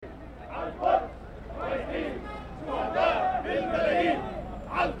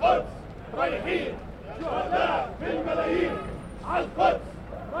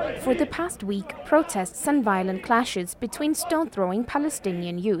the past week, protests and violent clashes between stone-throwing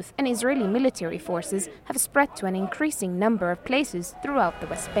Palestinian youth and Israeli military forces have spread to an increasing number of places throughout the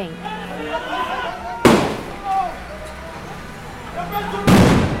West Bank.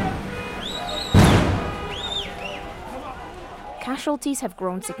 Casualties have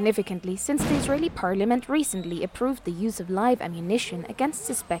grown significantly since the Israeli parliament recently approved the use of live ammunition against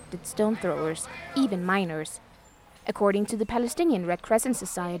suspected stone throwers, even minors. According to the Palestinian Red Crescent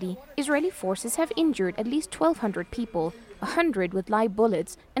Society, Israeli forces have injured at least 1,200 people, 100 with live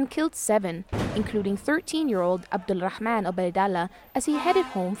bullets, and killed 7, including 13-year-old Abdulrahman Obaidallah as he headed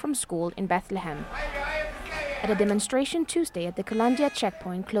home from school in Bethlehem. At a demonstration Tuesday at the Kalandia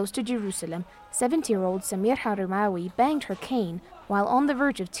checkpoint close to Jerusalem, 70-year-old Samir Harimawi banged her cane while on the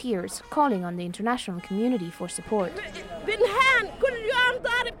verge of tears, calling on the international community for support.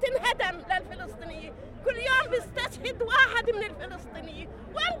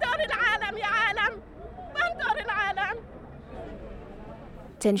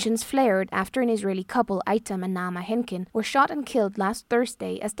 Tensions flared after an Israeli couple, Aitam and Naama Henkin, were shot and killed last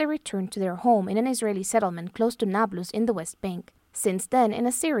Thursday as they returned to their home in an Israeli settlement close to Nablus in the West Bank. Since then, in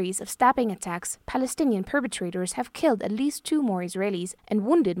a series of stabbing attacks, Palestinian perpetrators have killed at least 2 more Israelis and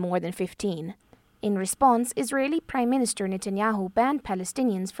wounded more than 15. In response, Israeli Prime Minister Netanyahu banned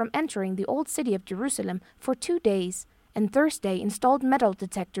Palestinians from entering the old city of Jerusalem for 2 days, and Thursday installed metal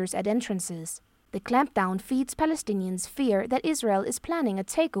detectors at entrances. The clampdown feeds Palestinians fear that Israel is planning a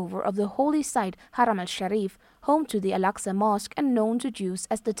takeover of the holy site Haram al-Sharif, home to the Al-Aqsa Mosque and known to Jews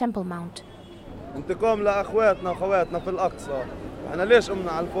as the Temple Mount. انتقام لاخواتنا وخواتنا في الاقصى، احنا ليش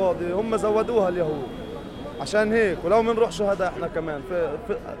قمنا على الفاضي؟ هم زودوها اليهود. عشان هيك ولو منروح شهداء احنا كمان في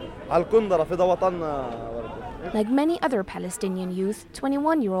على الكندره في وطننا. Like many other Palestinian youth,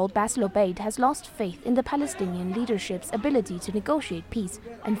 21-year-old Basil Obaid has lost faith in the Palestinian leadership's ability to negotiate peace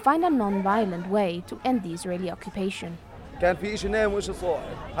and find a non-violent way to end the Israeli occupation. كان في شيء نايم وشيء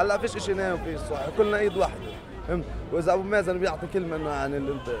صاحي، هلا فيش شيء نايم وفيش صاحي، كلنا ايد واحده. فهمت؟ واذا ابو مازن بيعطي كلمه انه يعني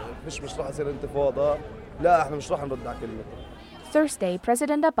مش راح يصير انتفاضه، لا احنا مش راح نرد على كلمته. Thursday,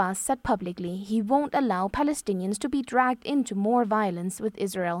 President Abbas said publicly he won't allow Palestinians to be dragged into more violence with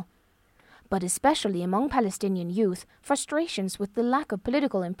Israel. But especially among Palestinian youth, frustrations with the lack of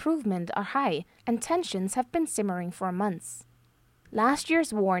political improvement are high, and tensions have been simmering for months. Last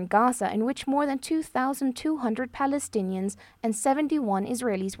year's war in Gaza, in which more than 2,200 Palestinians and 71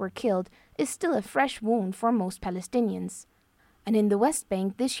 Israelis were killed, is still a fresh wound for most Palestinians. And in the West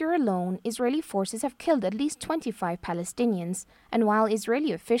Bank this year alone, Israeli forces have killed at least 25 Palestinians, and while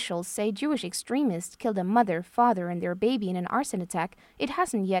Israeli officials say Jewish extremists killed a mother, father and their baby in an arson attack, it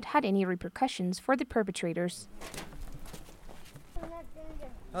hasn't yet had any repercussions for the perpetrators.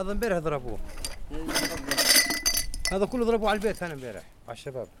 هذا امبارح ضربوه. هذا كله ضربوه على البيت هنا امبارح على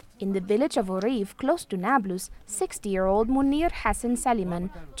الشباب. In the village of Orif, close to Nablus, 60-year-old Munir Hassan Saliman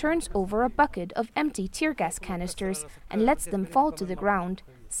turns over a bucket of empty tear gas canisters and lets them fall to the ground,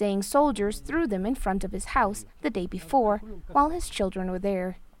 saying soldiers threw them in front of his house the day before while his children were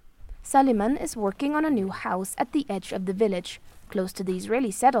there. Saliman is working on a new house at the edge of the village, close to the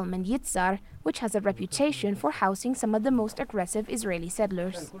Israeli settlement Yitzhar, which has a reputation for housing some of the most aggressive Israeli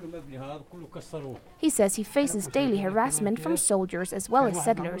settlers. He says he faces daily harassment from soldiers as well as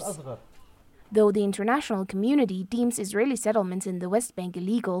settlers. Though the international community deems Israeli settlements in the West Bank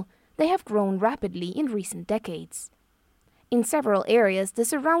illegal, they have grown rapidly in recent decades. In several areas, the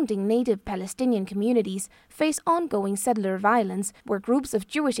surrounding native Palestinian communities face ongoing settler violence where groups of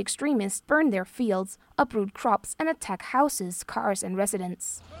Jewish extremists burn their fields, uproot crops, and attack houses, cars, and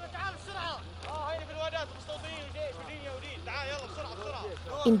residents.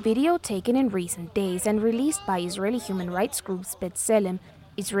 In video taken in recent days and released by Israeli human rights group B'Tselem,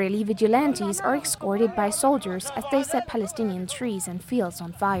 Israeli vigilantes are escorted by soldiers as they set Palestinian trees and fields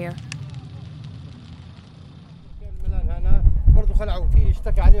on fire.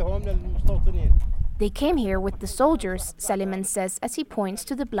 They came here with the soldiers, Saliman says as he points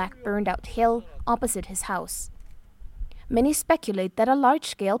to the black burned-out hill opposite his house. Many speculate that a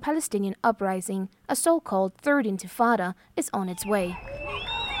large-scale Palestinian uprising, a so-called Third Intifada, is on its way.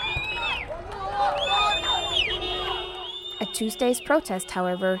 At Tuesday's protest,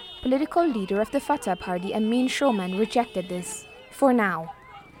 however, political leader of the Fatah party Amin Shoman rejected this. For now.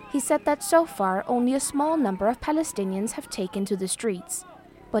 He said that so far only a small number of Palestinians have taken to the streets.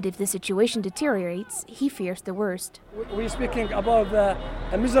 But if the situation deteriorates, he fears the worst. We're speaking about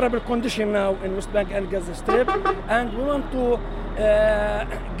a miserable condition now in West Bank and Gaza Strip, and we want to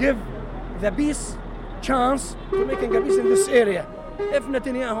give the peace chance to making a peace in this area. If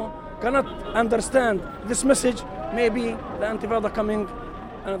Netanyahu cannot understand this message, maybe the Intifada coming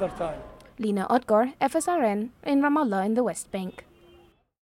another time. Lina Odgar, FSRN, in Ramallah in the West Bank.